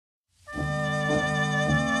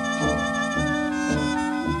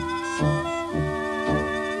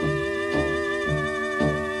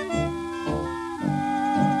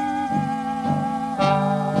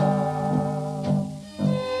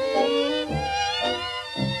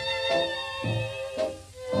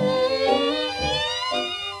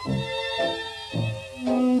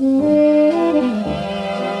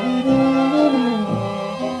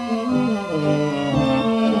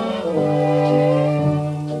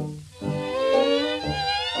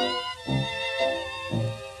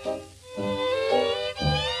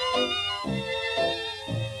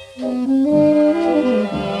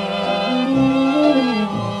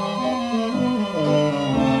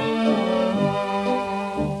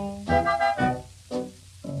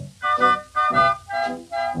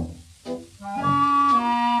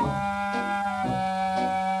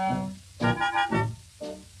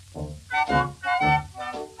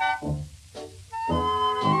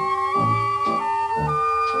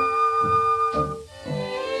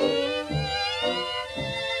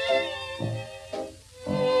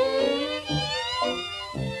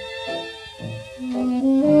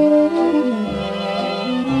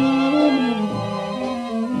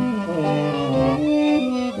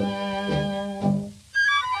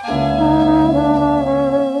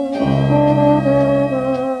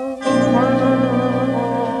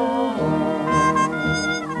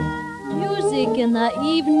the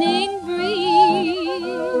evening breeze,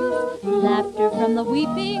 laughter from the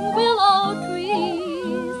weeping willow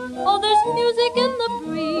trees. Oh, there's music in the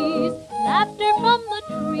breeze, laughter from the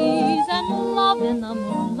trees, and love in the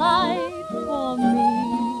moonlight for me.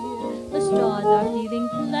 The stars are feeling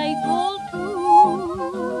playful too.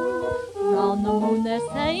 Round the moon they're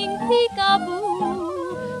saying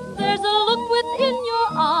peekaboo. There's a look within your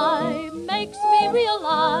eye, makes me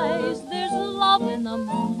realize there's love in the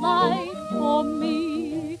moonlight for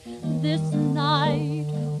me. This night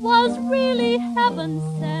was really heaven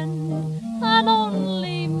sent, and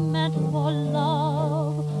only meant for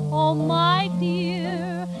love. Oh, my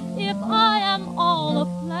dear, if I am all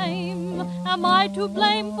aflame, am I to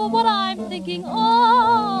blame for what I'm thinking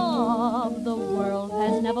of? The world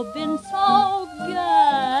has never been so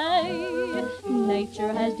gay.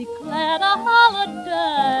 Nature has declared a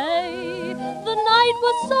holiday. The night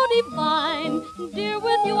was so divine. Dear,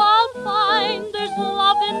 with you I'll find there's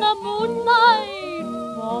love in the moonlight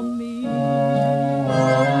for me.